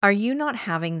Are you not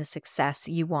having the success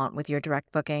you want with your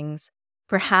direct bookings?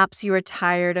 Perhaps you are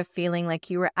tired of feeling like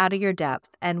you are out of your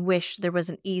depth and wish there was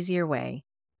an easier way.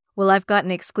 Well, I've got an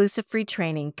exclusive free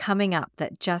training coming up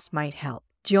that just might help.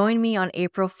 Join me on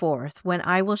April 4th when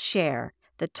I will share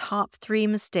the top 3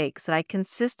 mistakes that I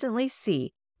consistently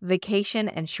see vacation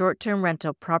and short-term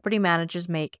rental property managers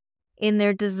make in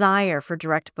their desire for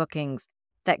direct bookings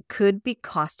that could be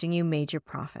costing you major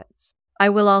profits. I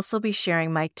will also be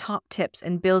sharing my top tips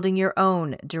in building your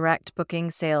own direct booking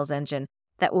sales engine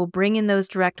that will bring in those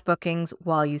direct bookings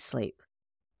while you sleep.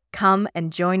 Come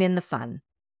and join in the fun.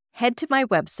 Head to my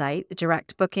website,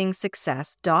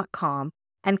 directbookingsuccess.com,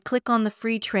 and click on the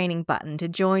free training button to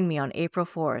join me on April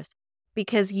 4th,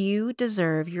 because you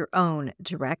deserve your own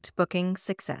direct booking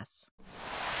success.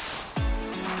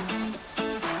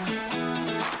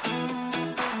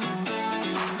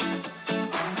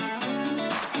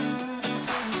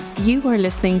 You are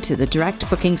listening to the Direct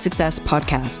Booking Success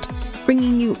podcast,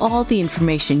 bringing you all the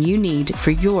information you need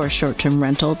for your short-term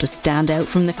rental to stand out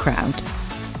from the crowd.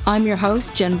 I'm your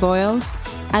host, Jen Boyles.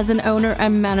 As an owner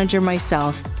and manager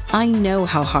myself, I know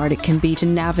how hard it can be to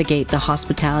navigate the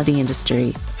hospitality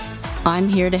industry. I'm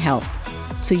here to help,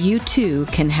 so you too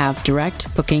can have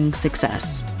direct booking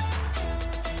success.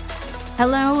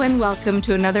 Hello and welcome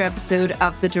to another episode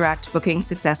of the Direct Booking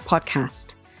Success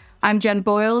podcast. I'm Jen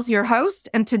Boyles, your host,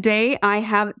 and today I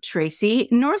have Tracey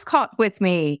Northcott with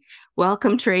me.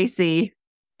 Welcome, Tracey.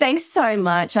 Thanks so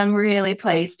much. I'm really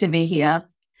pleased to be here.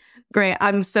 Great.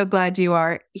 I'm so glad you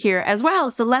are here as well.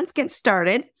 So let's get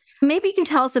started. Maybe you can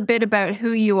tell us a bit about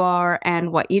who you are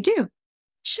and what you do.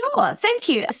 Sure. Thank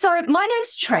you. So my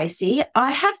name's Tracey. I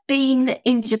have been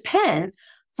in Japan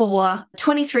for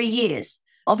 23 years.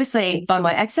 Obviously, by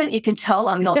my accent, you can tell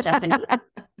I'm not Japanese.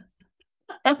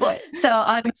 So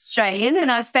I'm Australian,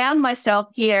 and I found myself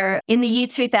here in the year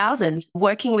 2000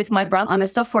 working with my brother. I'm a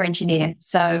software engineer,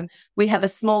 so we have a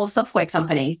small software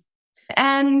company.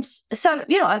 And so,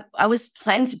 I was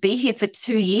planning to be here for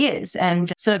 2 years,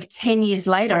 and sort of 10 years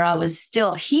later, I was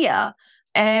still here.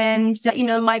 And,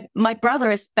 my brother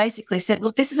has basically said,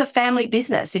 look, this is a family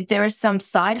business. If there is some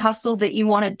side hustle that you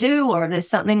want to do, or if there's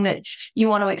something that you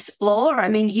want to explore,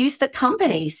 use the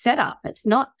company setup. It's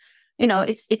not,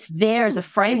 it's there as a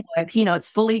framework. It's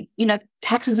fully,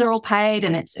 taxes are all paid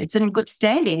and it's in good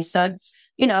standing. So,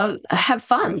 have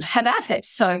fun, have at it.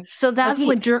 So that's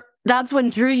what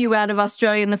drew you out of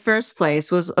Australia in the first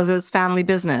place, was this family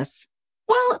business.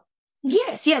 Well,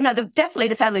 yes. Yeah, no, definitely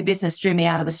the family business drew me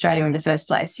out of Australia in the first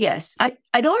place. Yes.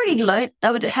 I'd already learned,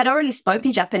 had already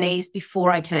spoken Japanese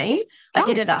before I came. I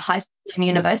did it at high school and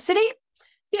university.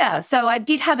 Yeah. So I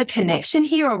did have a connection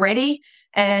here already.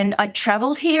 And I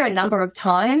traveled here a number of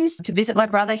times to visit my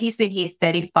brother. He's been here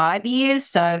 35 years.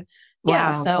 So,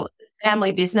 yeah, so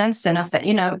family business. And I thought,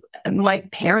 my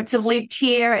parents have lived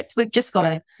here. We've just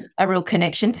got a real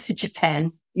connection to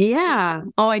Japan. Yeah.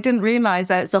 Oh, I didn't realize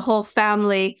that. It's a whole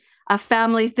family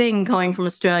thing going from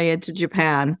Australia to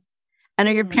Japan. And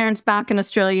are your parents back in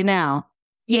Australia now?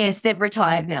 Yes, they've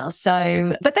retired now.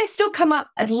 So, but they still come up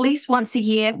at least once a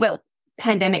year. Well,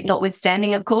 pandemic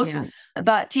notwithstanding, of course. Yeah.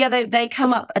 But they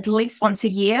come up at least once a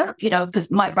year,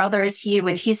 because my brother is here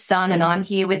with his son and I'm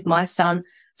here with my son.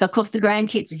 So, of course, the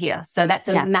grandkids are here. So that's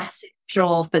a massive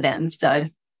draw for them. So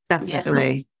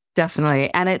definitely.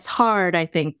 And it's hard, I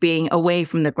think, being away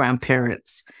from the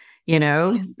grandparents.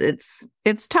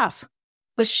 It's tough.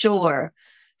 For sure.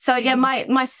 So, yeah,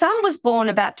 my son was born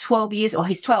about 12 years, or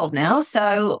he's 12 now.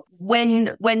 So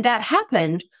when that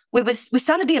happened, we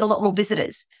started to get a lot more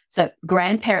visitors. So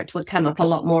grandparents would come up a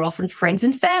lot more often. Friends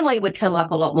and family would come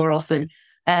up a lot more often.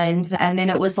 And then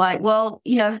it was like, well,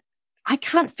 I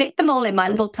can't fit them all in my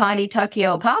little tiny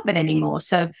Tokyo apartment anymore.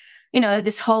 So,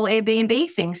 this whole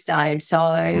Airbnb thing started. So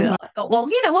I thought, well,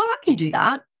 I can do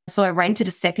that. So I rented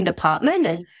a second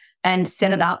apartment and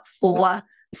set it up for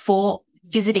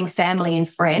visiting family and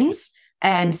friends,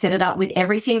 and set it up with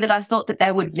everything that I thought that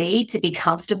they would need to be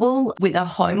comfortable with a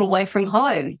home away from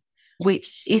home,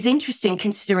 which is interesting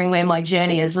considering where my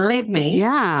journey has led me.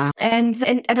 Yeah. And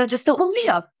I just thought, well,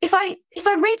 if I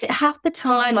rent it half the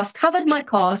time, I've covered my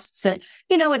costs, and,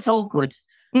 it's all good.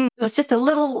 It was just a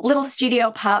little studio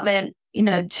apartment,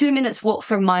 2 minutes walk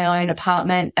from my own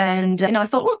apartment. And, I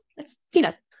thought, well, let's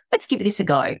give this a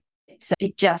go. So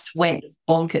it just went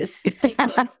bonkers.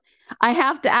 I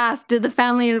have to ask, did the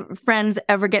family and friends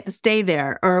ever get to stay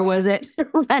there, or was it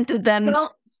rented then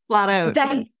flat out?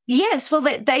 Yes, well,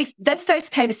 they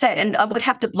first came to say it, and I would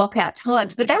have to block out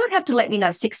times, but they would have to let me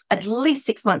know at least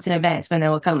 6 months in advance when they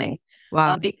were coming.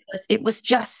 Wow. Because it was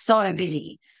just so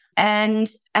busy. And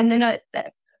then I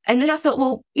thought,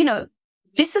 well,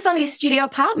 this is only a studio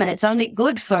apartment. It's only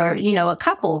good for, a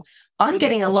couple. I'm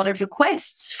getting a lot of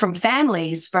requests from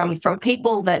families, from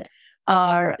people that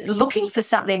are looking for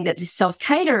something that is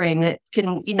self-catering that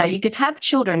can, you could have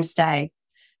children stay.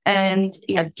 And,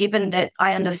 given that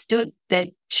I understood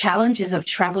the challenges of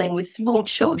traveling with small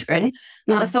children,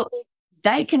 I thought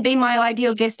they can be my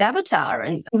ideal guest avatar.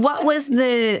 And what was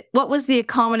the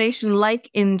accommodation like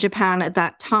in Japan at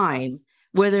that time?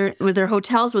 Were there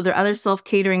hotels? Were there other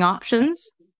self-catering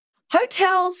options?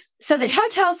 Hotels, so the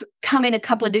hotels come in a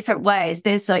couple of different ways.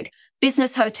 There's like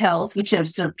business hotels, which are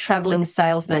sort of traveling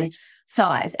salesman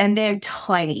size, and they're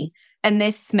tiny and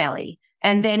they're smelly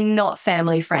and they're not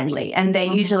family friendly. And they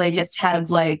usually just have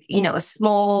like, a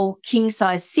small king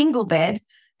size single bed,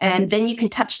 and then you can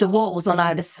touch the walls on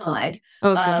either side.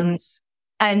 Okay.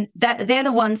 And that they're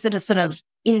the ones that are sort of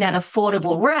in that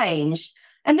affordable range.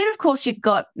 And then, of course, you've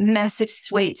got massive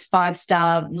suites,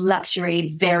 5-star,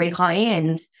 luxury, very high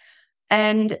end.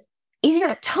 And in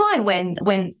a time when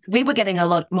we were getting a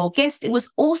lot more guests, it was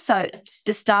also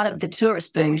the start of the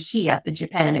tourist boom here in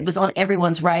Japan. It was on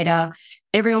everyone's radar.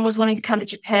 Everyone was wanting to come to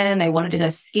Japan. They wanted to go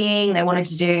skiing. They wanted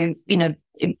to do,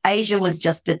 Asia was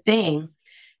just the thing.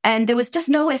 And there was just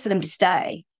nowhere for them to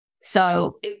stay.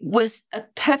 So it was a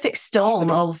perfect storm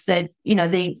of the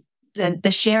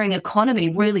sharing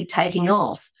economy really taking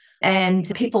off.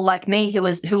 And people like me who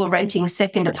were renting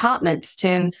second apartments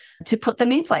to put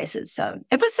them in places. So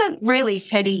it was a really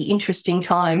heady, interesting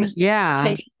time.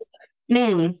 Yeah.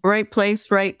 Right place,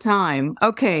 right time.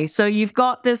 Okay, so you've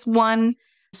got this one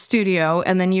studio,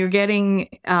 and then you're getting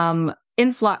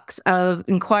influx of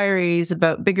inquiries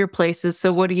about bigger places.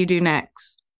 So what do you do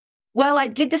next? Well, I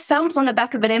did the sums on the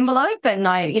back of an envelope, and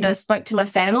I, spoke to my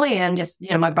family and just,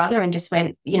 my brother, and just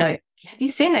went, have you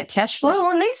seen that cash flow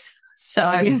on this?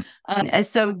 So, and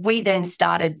so we then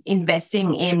started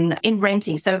investing in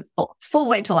renting. So full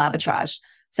rental arbitrage.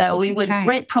 So we would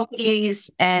rent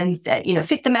properties and,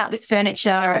 fit them out with furniture,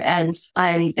 and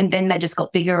then they just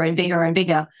got bigger and bigger and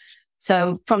bigger.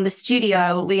 So from the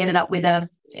studio, we ended up with a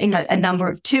number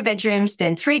of 2 bedrooms,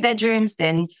 then 3 bedrooms,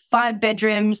 then 5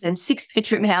 bedrooms, then 6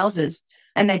 bedroom houses,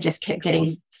 and they just kept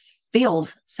getting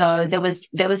filled. So there was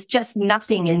just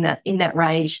nothing in that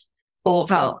range for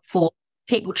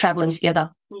people traveling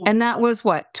together. And that was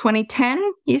what, 2010?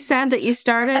 You said that you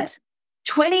started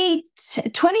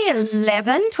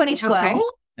 2011, 2012,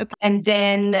 okay. And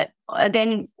then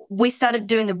we started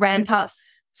doing the ramp up.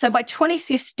 So by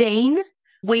 2015,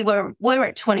 we were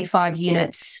at 25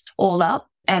 units all up.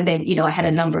 And then, I had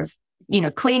a number of,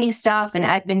 cleaning staff and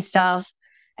admin staff.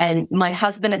 And my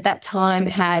husband at that time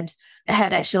had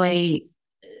actually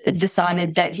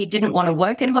decided that he didn't want to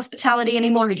work in hospitality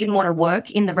anymore. He didn't want to work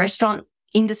in the restaurant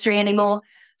industry anymore.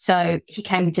 So he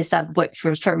came to start work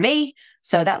for me.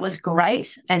 So that was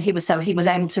great. And he was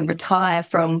able to retire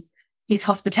from his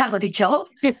hospitality job.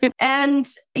 And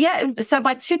so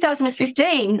by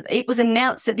 2015, it was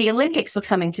announced that the Olympics were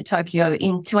coming to Tokyo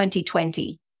in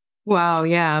 2020. Wow.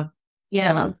 Yeah.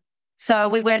 Yeah. So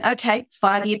we went, okay,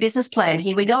 5-year business plan.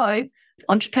 Here we go.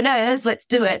 Entrepreneurs, let's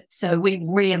do it. So we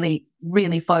really,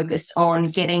 really focused on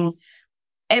getting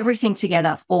everything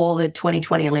together for the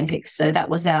 2020 Olympics. So that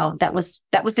was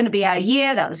going to be our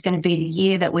year. That was going to be the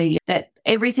year that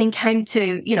everything came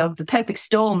to, the perfect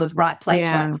storm of right place.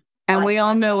 Yeah. And we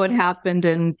all know what happened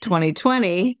in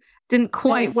 2020. Didn't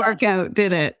quite work out,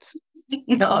 did it?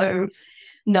 No.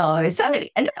 So,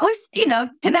 and it was,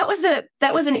 and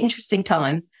that was an interesting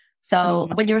time. So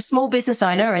when you're a small business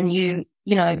owner and you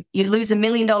lose $1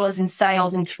 million in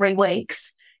sales in 3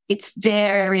 weeks, it's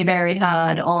very, very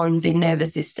hard on the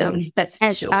nervous system. That's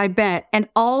for sure. I bet. And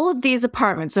all of these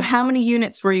apartments, so how many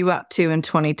units were you up to in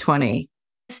 2020?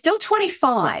 Still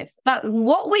 25. But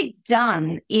what we've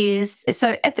done is,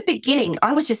 so at the beginning,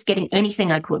 I was just getting anything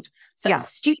I could. So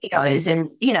studios and,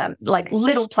 like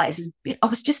little places. I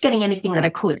was just getting anything that I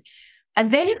could.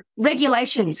 And then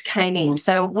regulations came in.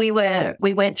 So we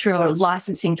went through a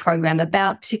licensing program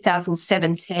about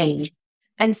 2017.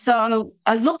 And so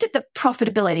I looked at the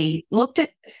profitability, looked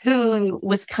at who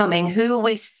was coming, who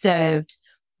we served,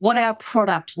 what our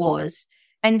product was.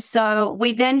 And so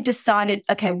we then decided,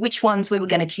 okay, which ones we were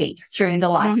going to keep through the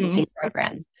licensing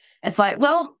program. It's like,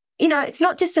 well, it's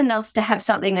not just enough to have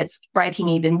something that's breaking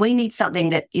even. We need something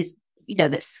that is,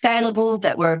 that's scalable,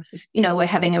 that we're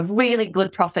having a really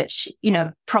good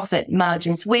profit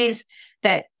margins with,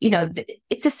 that,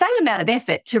 it's the same amount of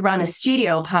effort to run a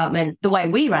studio apartment the way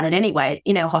we run it anyway,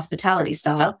 in our hospitality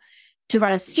style. To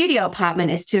run a studio apartment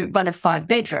is to run a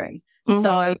 5-bedroom.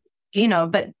 So,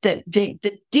 but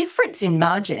the difference in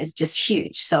margin is just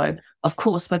huge. So, of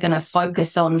course, we're going to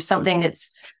focus on something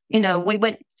that's, we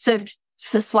went, so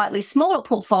it's a slightly smaller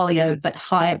portfolio, but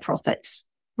higher profits.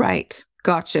 Right.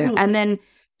 Gotcha. And then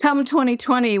come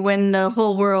 2020, when the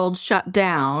whole world shut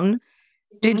down,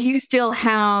 did you still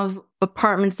have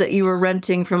apartments that you were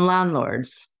renting from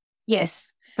landlords?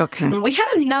 Yes. Okay. We had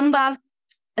a number.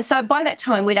 So by that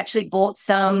time, we'd actually bought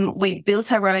some. We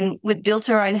built our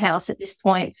own house at this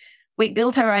point. We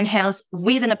built our own house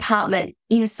with an apartment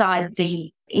inside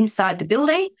the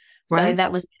building. So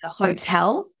that was a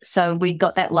hotel. So we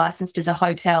got that licensed as a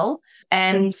hotel.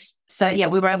 And so, yeah,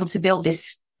 we were able to build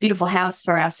this beautiful house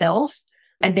for ourselves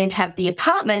and then have the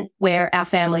apartment where our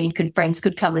family and friends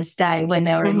could come and stay when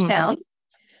they were in town.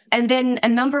 And then a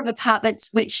number of apartments,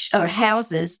 which are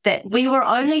houses that we were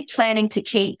only planning to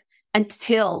keep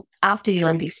until after the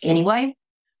Olympics anyway.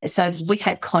 So we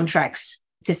had contracts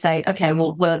to say, okay,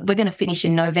 well, we're going to finish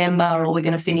in November, or we're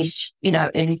going to finish,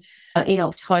 in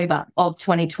October of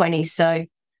 2020. So,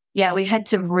 yeah, we had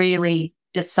to really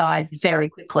decide very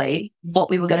quickly what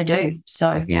we were going to do.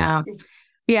 So, yeah,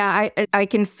 I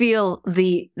can feel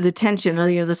the tension,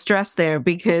 the stress there,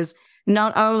 because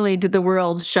not only did the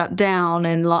world shut down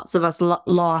and lots of us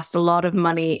lost a lot of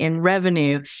money in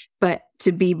revenue, but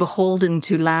to be beholden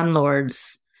to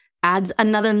landlords adds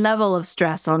another level of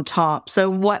stress on top. So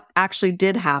what actually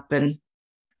did happen?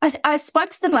 I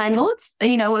spoke to the landlords,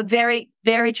 were very,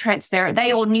 very transparent.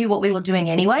 They all knew what we were doing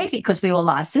anyway because we were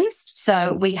licensed.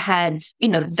 So we had,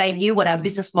 they knew what our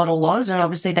business model was, and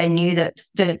obviously they knew that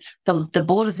the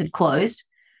borders had closed.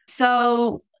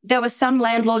 So there were some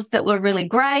landlords that were really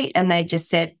great, and they just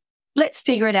said, let's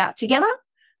figure it out together.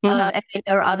 And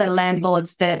there are other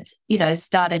landlords that,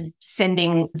 started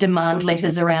sending demand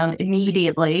letters around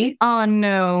immediately. Oh,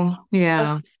 no.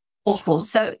 Yeah. Awful.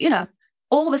 So,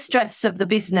 all the stress of the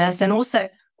business and also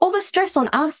all the stress on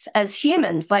us as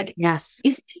humans. Like, yes,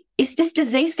 is this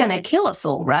disease going to kill us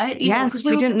all, right? Yes,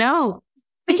 we didn't know.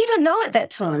 We didn't know at that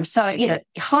time. So,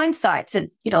 hindsight's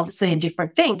obviously a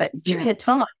different thing, but during the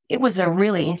time, it was a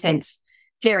really intense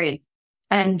period.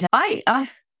 And they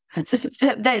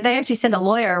actually sent a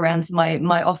lawyer around to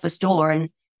my office door and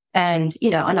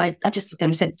I just looked at him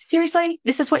and said, seriously,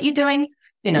 this is what you're doing?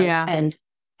 And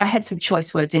I had some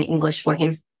choice words in English for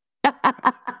him.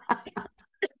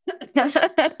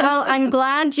 Well, I'm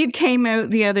glad you came out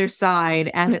the other side,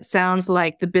 and it sounds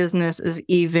like the business is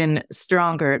even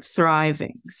stronger. It's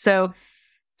thriving. So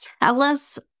tell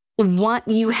us what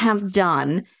you have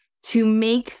done to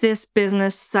make this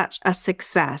business such a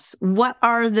success. What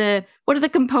are the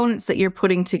components that you're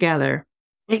putting together?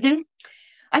 Mm-hmm.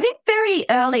 I think very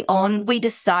early on, we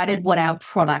decided what our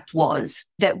product was,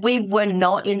 that we were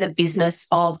not in the business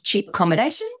of cheap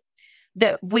accommodation,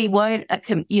 that we weren't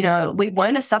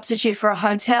a substitute for a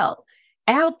hotel.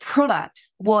 Our product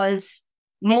was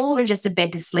more than just a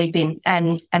bed to sleep in.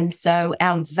 And so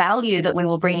our value that we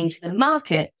were bringing to the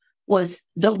market was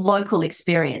the local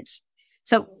experience.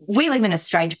 So we live in a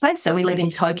strange place. So we live in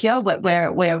Tokyo,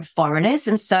 where we're foreigners.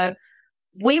 And so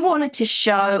we wanted to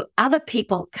show other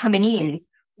people coming in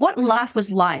what life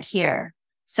was like here.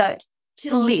 So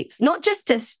to live, not just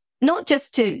to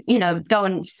go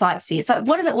and sightsee. So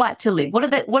what is it like to live? What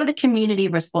are the community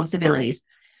responsibilities?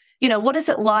 What is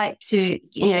it like to,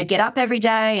 get up every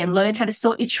day and learn how to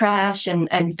sort your trash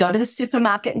and go to the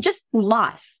supermarket and just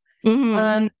life?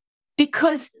 Mm-hmm.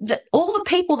 Because all the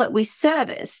people that we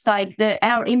service, like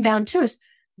our inbound tourists,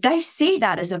 they see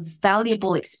that as a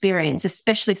valuable experience,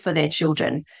 especially for their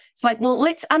children. It's like, well,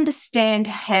 let's understand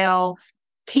how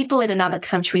people in another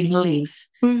country live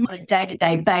on a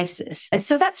day-to-day basis. And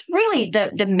so that's really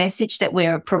the message that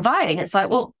we're providing. It's like,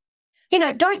 well,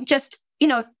 don't just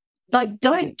go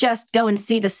and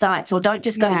see the sights, or don't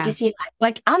just go to Disneyland.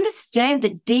 Like, understand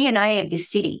the DNA of this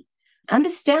city.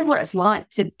 Understand what it's like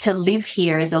to live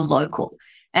here as a local.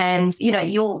 And,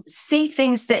 you'll see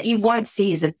things that you won't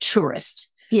see as a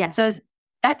tourist. Yeah. So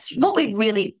that's what we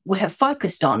really have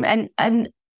focused on. And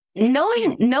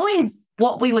knowing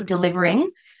what we were delivering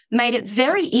made it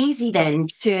very easy then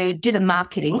to do the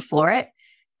marketing for it,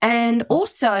 and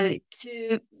also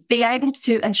to be able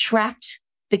to attract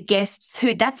the guests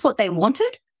who that's what they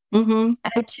wanted, and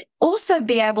to also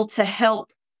be able to help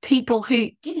people who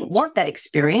didn't want that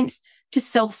experience to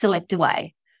self-select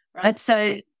away, right?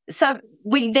 So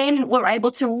we then were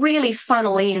able to really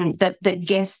funnel in the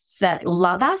guests that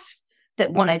love us,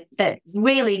 that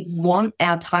really want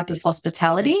our type of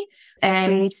hospitality,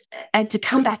 and to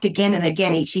come back again and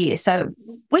again each year. So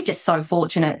we're just so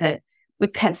fortunate that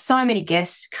we've had so many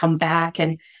guests come back,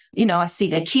 and I see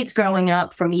their kids growing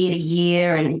up from year to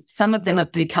year, and some of them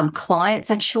have become clients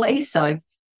actually. So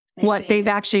they've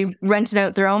actually rented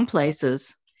out their own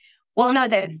places? Well, no,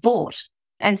 they've bought.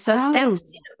 And so that's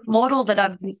the model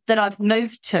that I've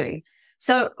moved to.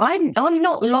 So I'm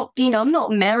not locked in. I'm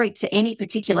not married to any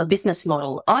particular business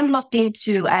model. I'm locked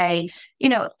into a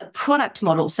product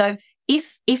model. So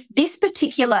if this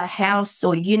particular house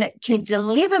or unit can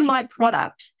deliver my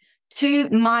product to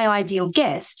my ideal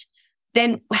guest,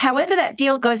 then however that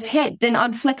deal goes ahead, then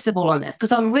I'm flexible on that,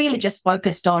 because I'm really just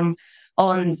focused on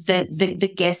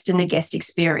the guest and the guest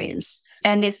experience.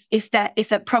 And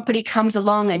if a property comes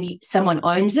along and someone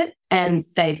owns it and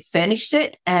they've furnished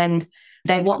it and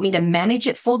they want me to manage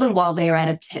it for them while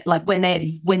they're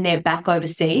when they're back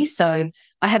overseas. So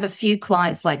I have a few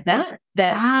clients like that.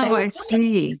 I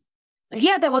see.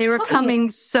 Yeah, they were coming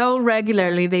so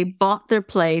regularly. They bought their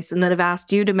place and then have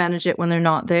asked you to manage it when they're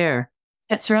not there.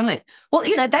 That's right. Well,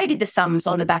 they did the sums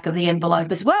on the back of the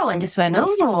envelope as well, and just went,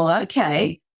 oh,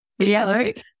 okay,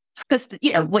 yeah. Because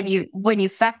when you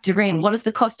factor in what's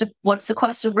the cost of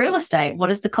real estate, what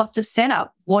is the cost of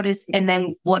setup, what's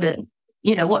the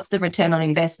return on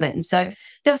investment. And so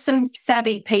there were some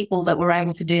savvy people that were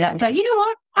able to do that and go, you know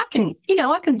what, I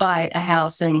can buy a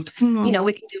house and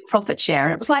we can do profit share.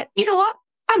 And it was like, you know what,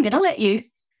 I'm going to let you.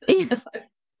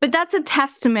 But that's a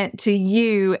testament to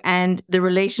you and the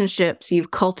relationships you've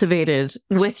cultivated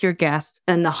with your guests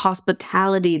and the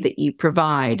hospitality that you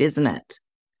provide, isn't it?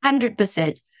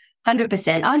 100%.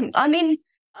 I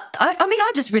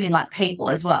just really like people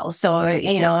as well. So,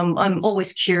 I'm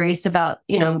always curious about,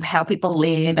 how people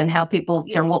live and how people,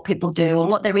 what people do and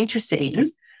what they're interested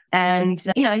in. And,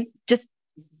 just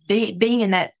being in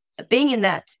that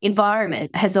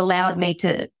environment has allowed me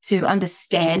to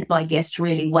understand my guests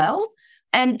really well.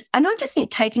 And I just think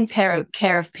taking care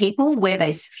of people where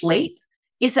they sleep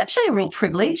is actually a real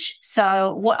privilege.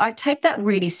 So I take that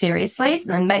really seriously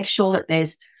and make sure that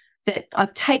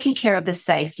I've taken care of the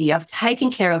safety, I've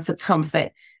taken care of the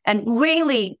comfort, and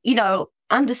really,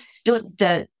 understood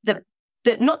the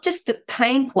not just the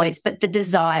pain points, but the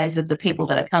desires of the people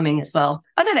that are coming as well.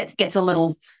 I know that gets a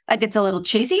little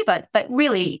cheesy, but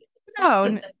really,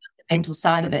 the mental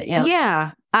side of it. Yeah.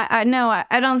 Yeah. I know.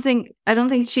 I don't think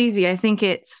cheesy. I think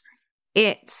it's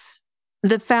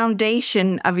the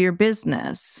foundation of your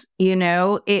business.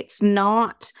 It's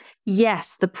not,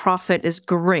 yes, the profit is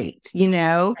great,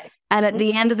 and at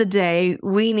the end of the day,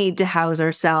 we need to house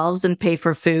ourselves and pay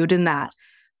for food and that.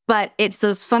 But it's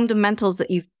those fundamentals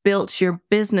that you've built your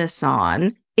business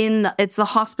on it's the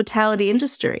hospitality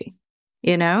industry,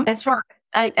 That's right.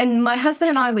 And my husband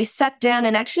and I, we sat down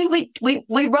and actually we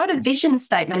wrote a vision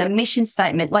statement, a mission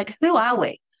statement. Like, who are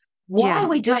we? Why are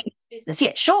we doing this business?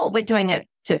 Yeah, sure, we're doing it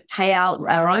to pay out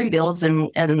our own bills and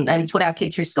put our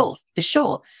kid through school, for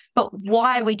sure. But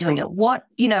why are we doing it? What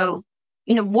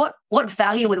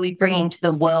value are we bringing to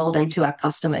the world and to our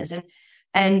customers?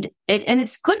 And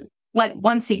it's good, like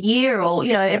once a year or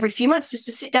every few months, just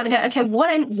to sit down and go, okay,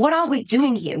 what are we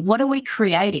doing here? What are we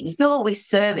creating? Who are we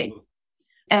serving?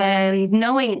 And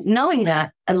knowing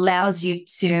that allows you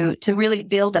to really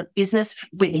build a business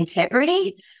with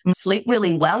integrity, sleep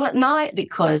really well at night,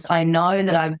 because I know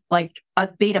that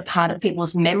I've been a part of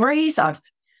people's memories. I've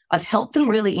helped them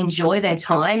really enjoy their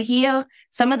time here.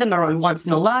 Some of them are on once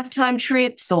in a lifetime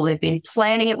trips, or they've been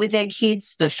planning it with their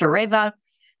kids for forever.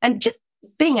 And just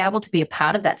being able to be a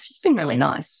part of that's just been really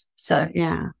nice. So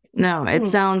yeah, no, it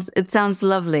sounds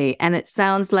lovely, and it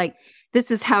sounds like this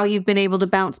is how you've been able to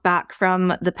bounce back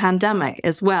from the pandemic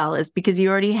as well, is because you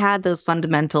already had those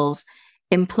fundamentals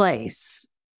in place.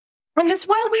 And as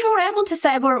well, we were able to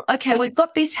say, well, okay, we've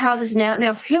got these houses now.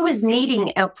 Now, who is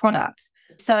needing our product?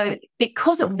 So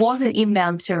because it wasn't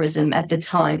inbound tourism at the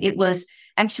time, it was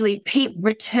actually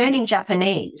returning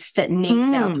Japanese that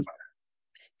needed our product.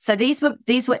 So these were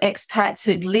expats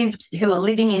who were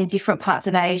living in different parts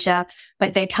of Asia,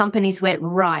 but their companies went,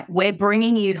 right, we're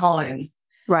bringing you home.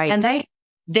 Right. And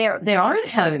their own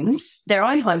homes,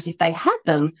 if they had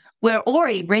them, were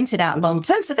already rented out long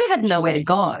term, so they had nowhere to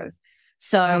go.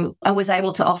 So I was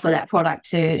able to offer that product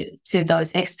to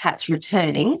those expats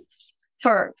returning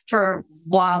for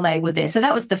while they were there. So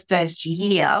that was the first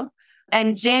year.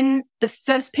 And then the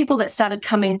first people that started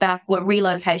coming back were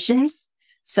relocations.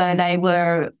 So they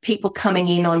were people coming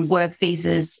in on work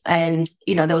visas, and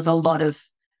there was a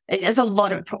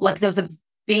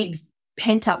big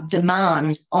pent-up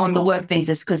demand on the work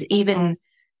visas, because even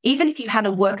if you had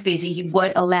a work visa, you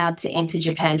weren't allowed to enter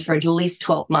Japan for at least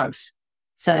 12 months.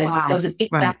 So there was a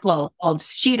big backlog of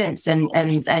students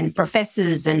and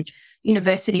professors and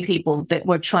university people that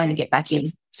were trying to get back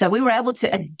in. So we were able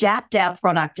to adapt our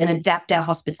product and adapt our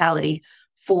hospitality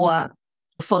for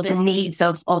the needs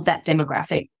of that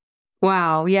demographic.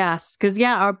 Wow, yes. Because,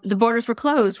 the borders were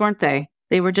closed, weren't they?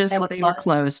 They were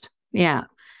closed. Yeah.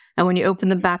 And when you open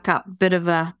them back up, bit of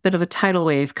a tidal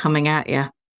wave coming at you.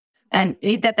 And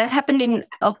that happened in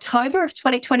October of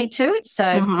 2022.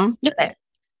 So,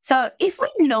 so if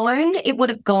we'd known it would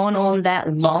have gone on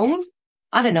that long,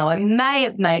 I don't know, I may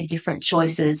have made different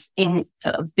choices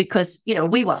because,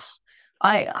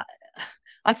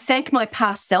 I thank my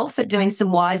past self for doing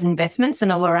some wise investments,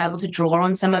 and I were able to draw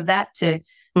on some of that to,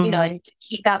 to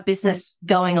keep our business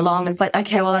going along. It's like,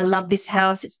 okay, well, I love this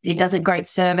house. It does a great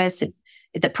service.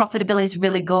 The profitability is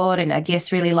really good, and I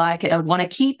guess really like it. I want to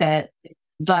keep it,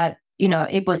 but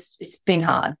it's been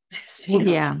hard.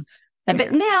 Yeah.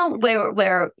 But now we're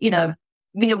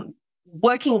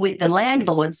working with the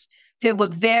landlords who were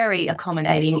very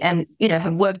accommodating and,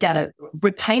 have worked out a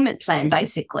repayment plan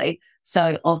basically.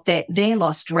 So of their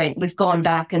lost rent, we've gone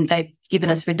back and they've given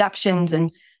us reductions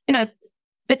and,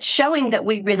 but showing that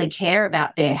we really care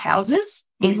about their houses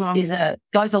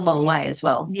goes a long way as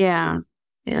well. Yeah.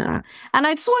 Yeah. And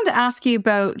I just wanted to ask you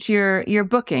about your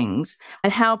bookings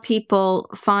and how people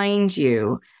find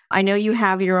you. I know you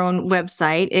have your own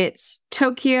website. It's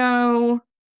Tokyo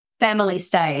Family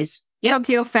Stays. Yep.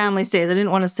 Tokyo Family Stays. I didn't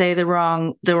want to say the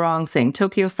wrong thing.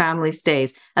 Tokyo Family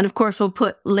Stays. And of course, we'll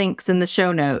put links in the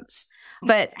show notes.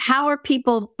 But how are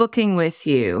people booking with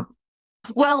you?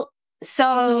 Well,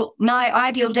 so my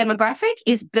ideal demographic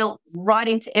is built right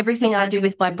into everything I do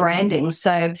with my branding.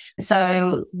 So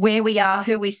where we are,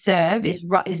 who we serve is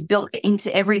built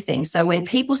into everything. So when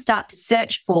people start to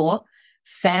search for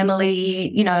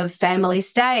family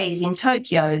stays in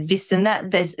Tokyo, this and that,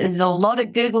 there's a lot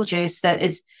of Google juice that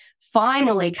is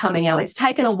finally coming out. It's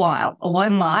taken a while, I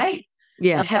won't lie.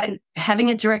 Yeah. Having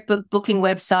a direct booking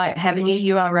website, having a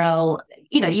URL,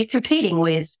 you're competing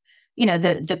with,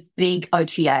 the big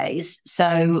OTAs.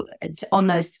 So on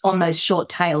those short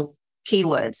tail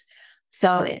keywords.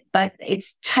 So, but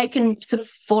it's taken sort of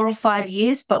 4 or 5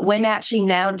 years, but we're actually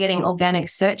now getting organic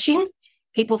searching,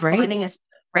 people finding us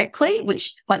directly,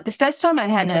 which like the first time I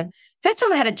had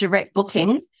a direct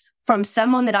booking from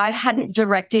someone that I hadn't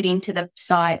directed into the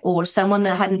site or someone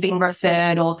that hadn't been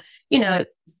referred or,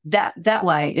 that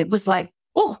way. It was like,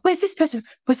 oh, where's this person? It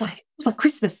was like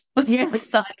Christmas. It was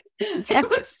so exciting. It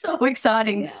was so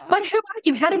exciting. Yeah. Like, who are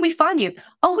you? How did we find you?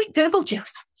 Oh, we Googled you. I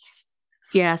was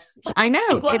like, yes, I know.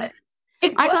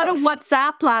 I got a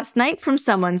WhatsApp last night from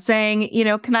someone saying,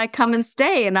 can I come and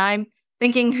stay? And I'm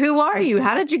thinking, who are you?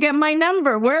 How did you get my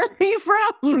number? Where are you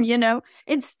from?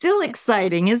 It's still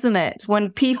exciting, isn't it? When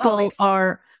people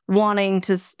are wanting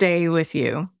to stay with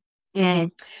you. Yeah.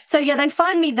 So they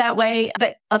find me that way.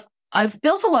 But I've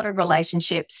built a lot of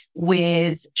relationships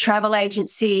with travel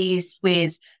agencies,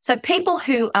 so people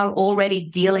who are already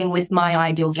dealing with my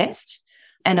ideal guest.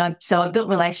 And I've built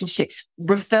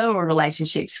referral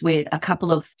relationships with a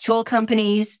couple of tour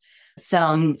companies,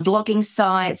 some blogging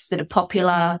sites that are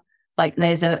popular. Like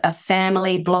there's a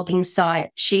family blogging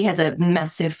site. She has a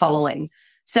massive following.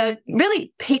 So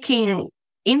really picking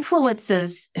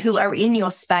influencers who are in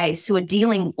your space, who are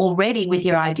dealing already with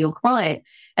your ideal client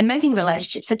and making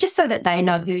relationships. So just so that they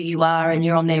know who you are and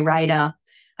you're on their radar.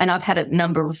 And I've had a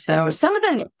number of referrals. Some of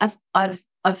them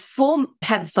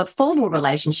have formal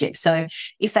relationships. So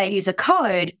if they use a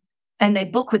code and they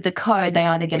book with the code, they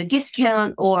either get a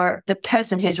discount or the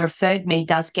person who's referred me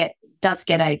does get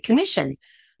a commission.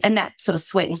 And that sort of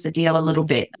sweetens the deal a little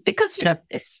bit because,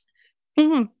 it's...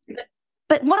 Mm-hmm.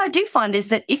 But what I do find is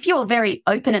that if you're very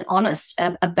open and honest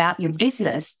about your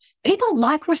business, people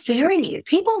like referring you.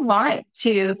 People like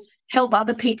to help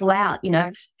other people out,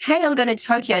 Hey, I'm going to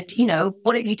Tokyo,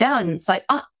 what have you done? It's like,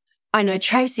 oh, I know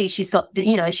Tracey, she's got got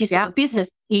a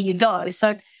business, here you go.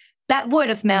 So that word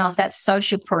of mouth, that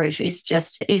social proof is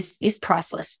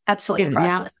priceless, absolutely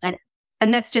priceless. Yeah.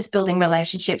 And that's just building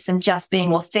relationships and just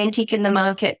being authentic in the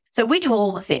market. So we do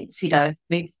all the things,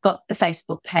 we've got the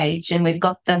Facebook page and we've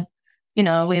got the,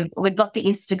 we've got the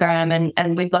Instagram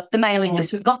and we've got the mailing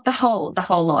list. We've got the whole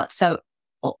lot. So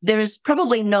there is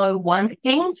probably no one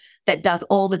thing that does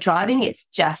all the driving. It's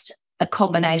just a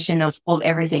combination of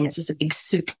everything. It's just a big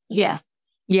soup. Yeah.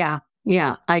 Yeah.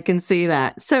 Yeah. I can see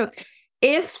that. So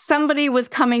if somebody was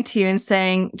coming to you and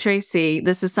saying, Tracey,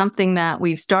 this is something that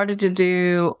we've started to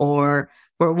do or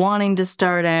we're wanting to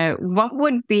start out, what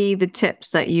would be the tips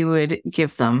that you would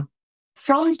give them?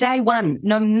 From day one,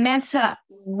 no matter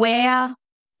where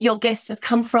your guests have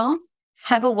come from,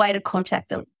 have a way to contact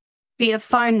them, be it a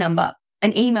phone number,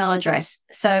 an email address.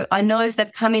 So I know as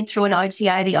they've come in through an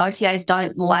OTA, the OTAs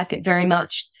don't like it very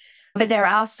much, but there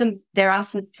are some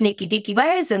sneaky dicky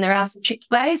ways and there are some tricky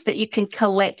ways that you can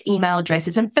collect email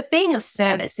addresses. And for being of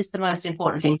service is the most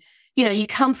important thing. You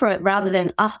come for it rather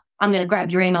than, I'm going to grab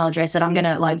your email address and I'm going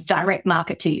to direct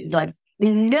market to you.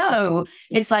 No,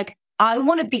 it's like, I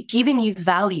want to be giving you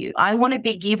value. I want to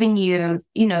be giving you,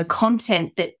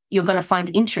 content that you're going to find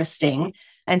interesting.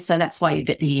 And so that's why you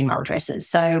get the email addresses.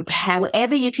 So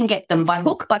however you can get them, by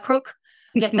hook, by crook,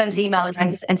 get those email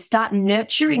addresses and start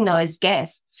nurturing those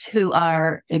guests who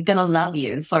are going to love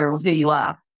you for who you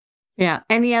are. Yeah.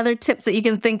 Any other tips that you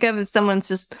can think of if someone's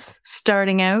just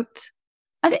starting out?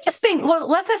 I think just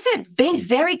like I said, being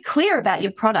very clear about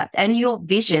your product and your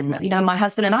vision. My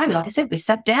husband and I, like I said, we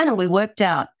sat down and we worked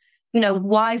out,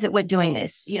 why is it we're doing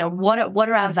this? What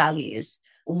are our values?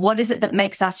 What is it that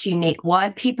makes us unique? Why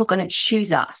are people going to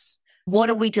choose us? What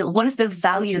do we do? What is the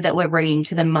value that we're bringing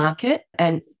to the market?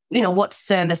 And, what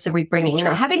service are we bringing?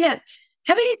 Having that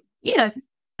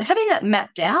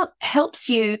mapped out helps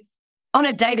you on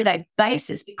a day-to-day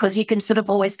basis, because you can sort of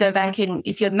always go back and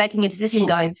if you're making a decision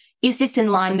going, is this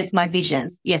in line with my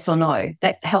vision? Yes or no?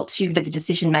 That helps you with the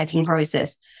decision-making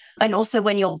process. And also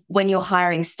when you're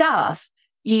hiring staff,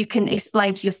 you can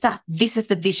explain to your staff, this is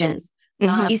the vision.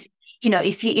 Mm-hmm.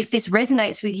 If this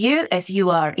resonates with you, if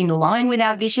you are in line with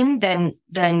our vision, then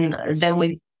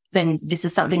this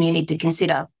is something you need to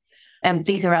consider. And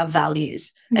these are our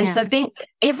values. And so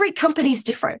every company is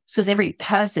different, because every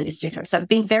person is different. So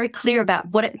being very clear about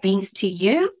what it means to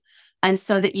you, and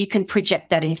so that you can project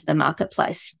that into the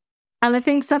marketplace. And I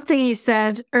think something you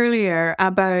said earlier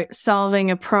about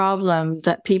solving a problem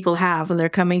that people have when they're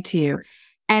coming to you,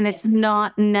 and it's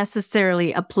not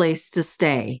necessarily a place to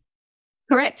stay.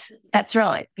 Correct. That's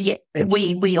right. Yeah.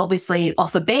 We obviously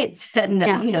offer beds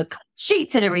and,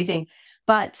 sheets and everything.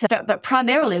 But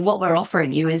primarily what we're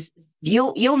offering you is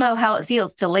you'll know how it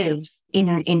feels to live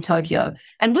in Tokyo,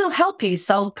 and we'll help you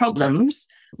solve problems.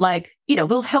 Like,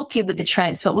 we'll help you with the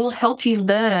transfer. We'll help you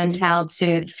learn how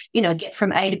to, get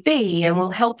from A to B, and we'll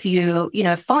help you,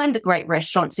 find the great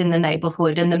restaurants in the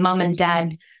neighborhood and the mum and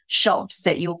dad shops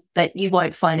that you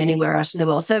won't find anywhere else in the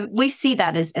world. So we see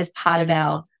that as part of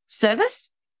our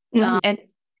service. Mm-hmm.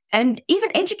 And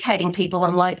even educating people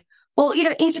on like, well,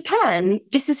 in Japan,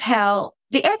 this is how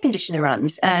the air conditioner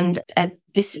runs, and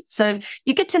this. So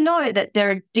you get to know that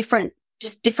there are different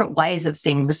ways of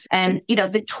things, and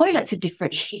the toilets are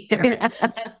different here.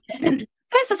 And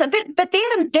that's a bit, but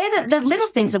they're the little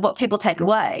things of what people take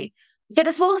away. But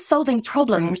as well as solving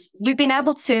problems, we've been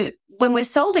able to, when we're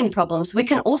solving problems, we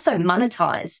can also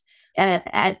monetize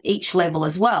at each level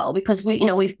as well, because we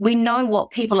know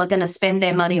what people are going to spend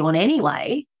their money on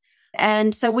anyway.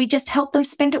 And so we just help them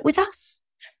spend it with us.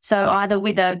 So either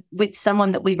with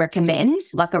someone that we recommend,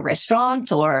 like a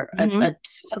restaurant or a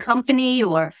company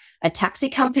or a taxi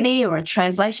company or a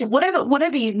translation,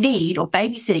 whatever you need, or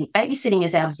babysitting. Babysitting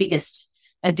is our biggest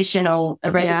additional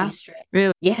revenue stream.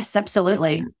 Really? Yes,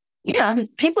 absolutely.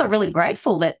 People are really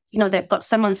grateful that, they've got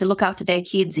someone to look after their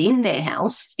kids in their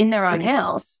house, in their own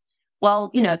house,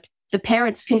 while, the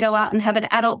parents can go out and have an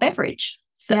adult beverage.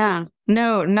 So. Yeah.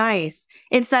 No, nice.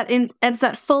 It's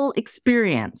that full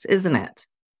experience, isn't it?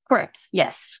 Correct.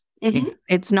 Yes. Mm-hmm.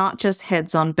 It's not just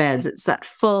heads on beds. It's that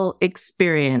full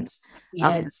experience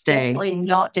of the stay. Definitely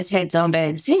not just heads on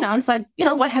beds. It's like,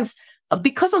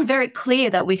 because I'm very clear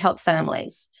that we help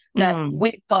families, that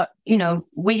we've got,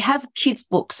 we have kids'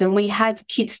 books and we have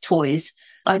kids' toys.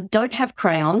 I don't have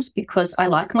crayons because I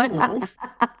like my littles.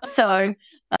 So,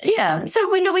 So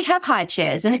we have high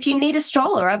chairs. And if you need a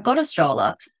stroller, I've got a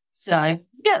stroller. So,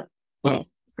 yeah.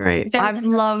 Great. I've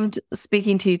loved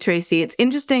speaking to you, Tracey. It's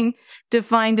interesting to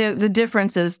find out the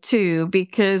differences too,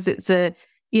 because it's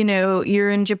you're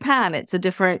in Japan. It's a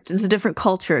different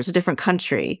culture. It's a different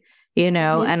country, and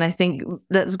I think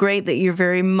that's great that you're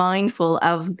very mindful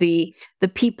of the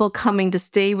people coming to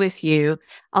stay with you.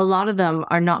 A lot of them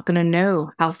are not going to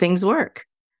know how things work.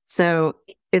 So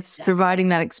it's providing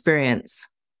that experience.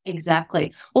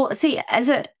 Exactly. Well, see, as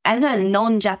a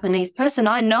non-Japanese person,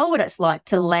 I know what it's like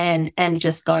to land and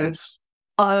just go,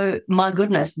 oh my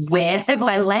goodness, where have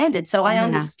I landed? So I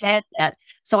understand that.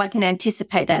 So I can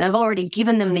anticipate that. And I've already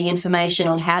given them the information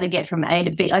on how to get from A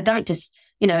to B. I don't just,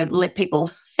 let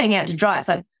people hang out to dry.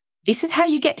 So this is how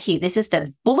you get here. This is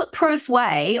the bulletproof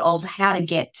way of how to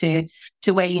get to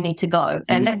where you need to go.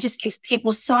 And that just gives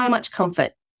people so much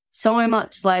comfort, so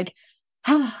much like,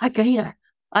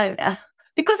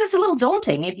 because it's a little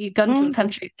daunting if you go to a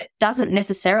country that doesn't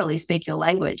necessarily speak your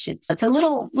language. It's a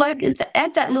little like it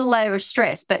adds that little layer of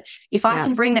stress. But if I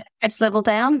can bring that stress level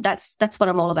down, that's what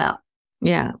I'm all about.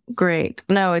 Yeah, great.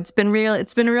 No, it's been real.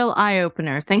 It's been a real eye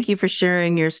opener. Thank you for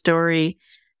sharing your story,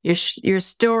 your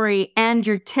story and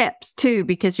your tips too,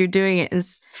 because you're doing it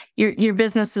as your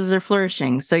businesses are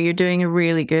flourishing. So you're doing a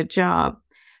really good job.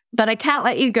 But I can't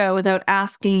let you go without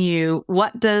asking you,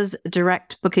 what does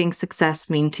direct booking success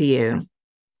mean to you?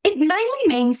 It mainly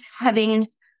means having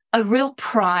a real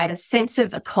pride, a sense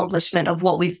of accomplishment of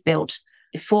what we've built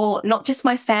for not just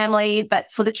my family,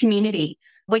 but for the community.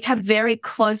 We have very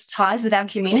close ties with our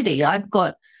community. I've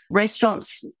got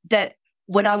restaurants that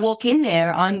when I walk in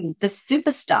there, I'm the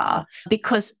superstar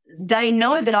because they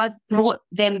know that I've brought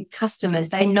them customers.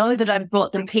 They know that I've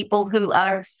brought them people who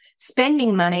are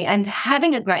spending money and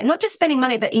having a great, not just spending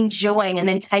money, but enjoying and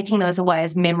then taking those away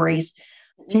as memories.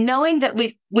 Knowing that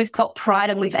we've got pride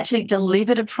and we've actually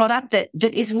delivered a product that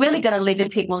is really going to live in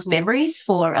people's memories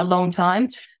for a long time,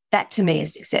 that to me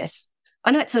is success.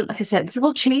 I know like I said, it's a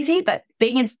little cheesy, but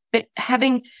being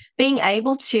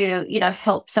able to,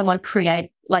 help someone create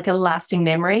like a lasting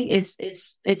memory is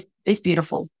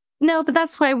beautiful. No, but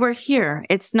that's why we're here.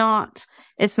 It's not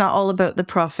all about the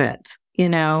profit.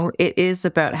 It is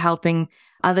about helping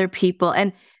other people.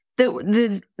 And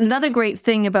another great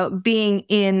thing about being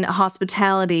in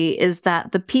hospitality is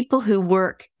that the people who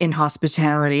work in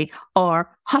hospitality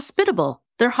are hospitable.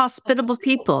 They're hospitable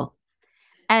people.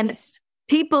 And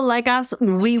people like us,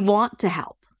 we want to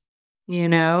help,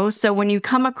 So when you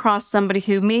come across somebody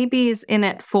who maybe is in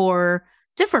it for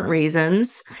different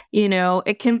reasons,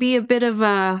 it can be a bit of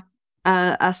a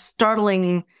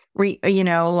startling,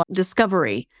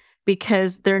 discovery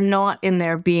because they're not in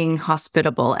there being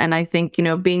hospitable. And I think,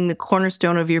 being the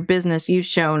cornerstone of your business, you've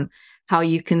shown how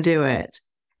you can do it.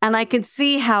 And I could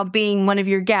see how being one of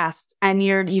your guests and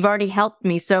you've already helped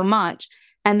me so much.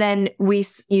 And then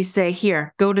you say,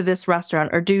 here, go to this restaurant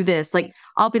or do this. Like,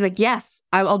 I'll be like, yes,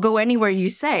 I'll go anywhere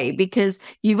you say because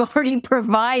you've already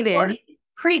provided.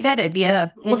 Pre-vetted, yeah.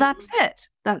 Well, that's it.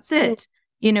 That's it.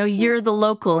 You're the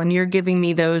local and you're giving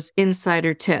me those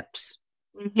insider tips.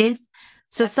 Mm-hmm.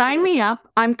 So sign me up.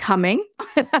 I'm coming.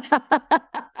 If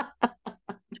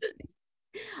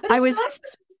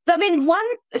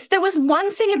there was one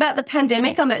thing about the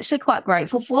pandemic I'm actually quite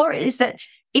grateful for is that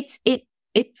it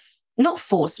not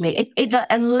forced me. It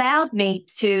allowed me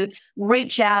to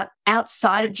reach out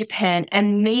outside of Japan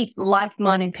and meet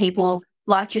like-minded people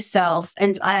like yourself.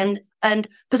 And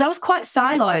because I was quite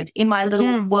siloed in my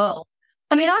little world.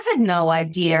 I mean, I've had no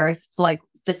idea if like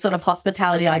the sort of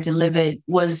hospitality I delivered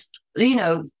was,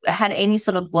 had any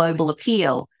sort of global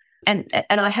appeal. And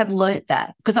I have learnt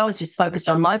that because I was just focused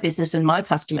on my business and my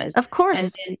customers. Of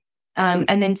course.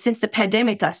 And then since the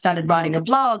pandemic, I started writing a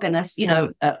blog and I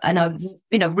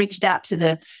reached out to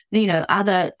the,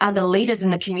 other leaders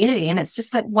in the community. And it's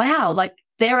just like, wow, like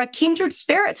there are kindred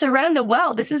spirits around the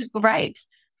world. This is great.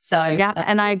 So yeah.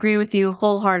 And I agree with you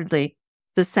wholeheartedly.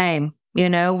 The same,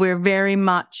 we're very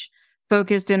much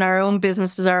focused in our own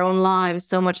businesses, our own lives.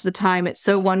 So much of the time, it's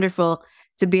so wonderful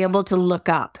to be able to look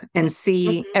up and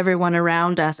see everyone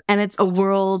around us. And it's a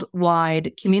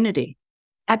worldwide community.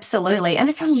 Absolutely. And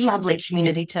it's a lovely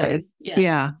community too.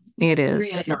 Yeah, it is.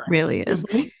 Really nice. It really is.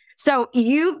 Mm-hmm. So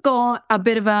you've got a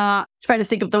bit of trying to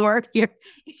think of the word here.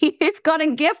 You've got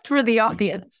a gift for the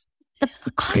audience.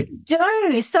 I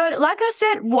do. So like I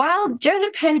said, during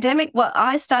the pandemic,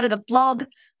 I started a blog.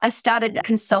 I started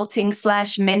consulting /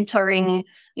 mentoring,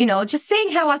 just seeing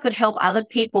how I could help other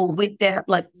people with their,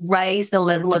 raise the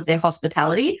level of their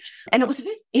hospitality. And it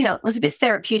was a bit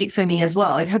therapeutic for me as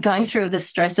well. Going through the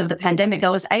stress of the pandemic,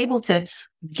 I was able to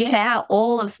get out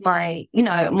all of my,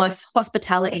 my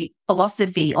hospitality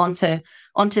philosophy onto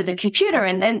the computer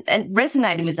and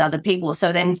resonating with other people.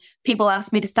 So then people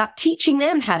asked me to start teaching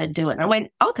them how to do it. And I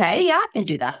went, okay, yeah, I can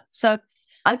do that. So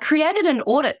I created an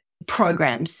audit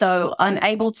program. So I'm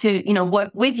able to, work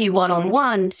with you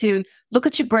one-on-one to look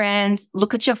at your brand,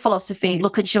 look at your philosophy,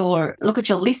 look at your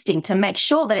listing to make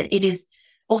sure that it is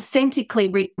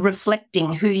authentically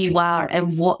reflecting who you are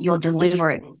and what you're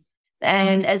delivering.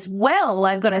 And as well,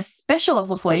 I've got a special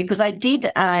offer for you because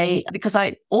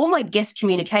all my guest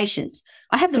communications,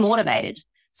 I have them automated.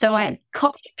 So I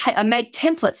made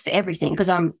templates for everything because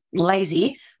I'm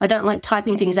lazy. I don't like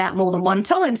typing things out more than one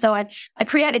time. So I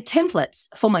created templates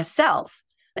for myself.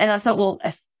 And I thought, well,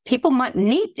 if people might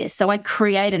need this. So I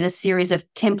created a series of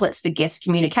templates for guest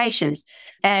communications.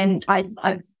 And I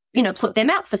put them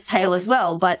out for sale as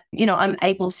well. But, I'm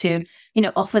able to,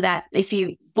 offer that. If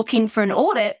you book in for an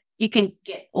audit, you can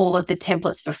get all of the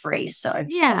templates for free. So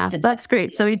yeah, that's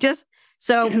great.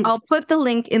 So I'll put the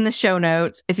link in the show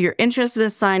notes. If you're interested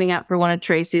in signing up for one of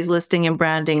Tracey's listing and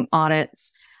branding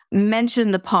audits,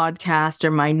 mention the podcast or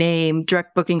my name,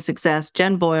 Direct Booking Success,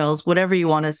 Jen Boyles, whatever you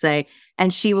want to say,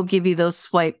 and she will give you those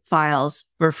swipe files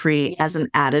for free as an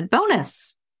added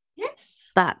bonus.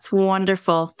 Yes. That's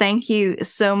wonderful. Thank you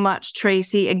so much,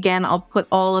 Tracey. Again, I'll put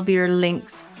all of your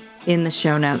links in the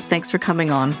show notes. Thanks for coming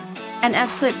on. An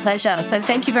absolute pleasure. So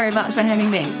thank you very much for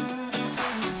having me.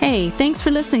 Hey, thanks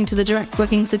for listening to the Direct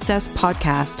Booking Success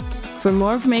podcast. For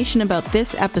more information about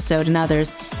this episode and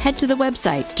others, head to the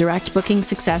website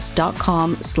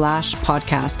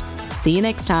directbookingsuccess.com/podcast. See you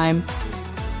next time.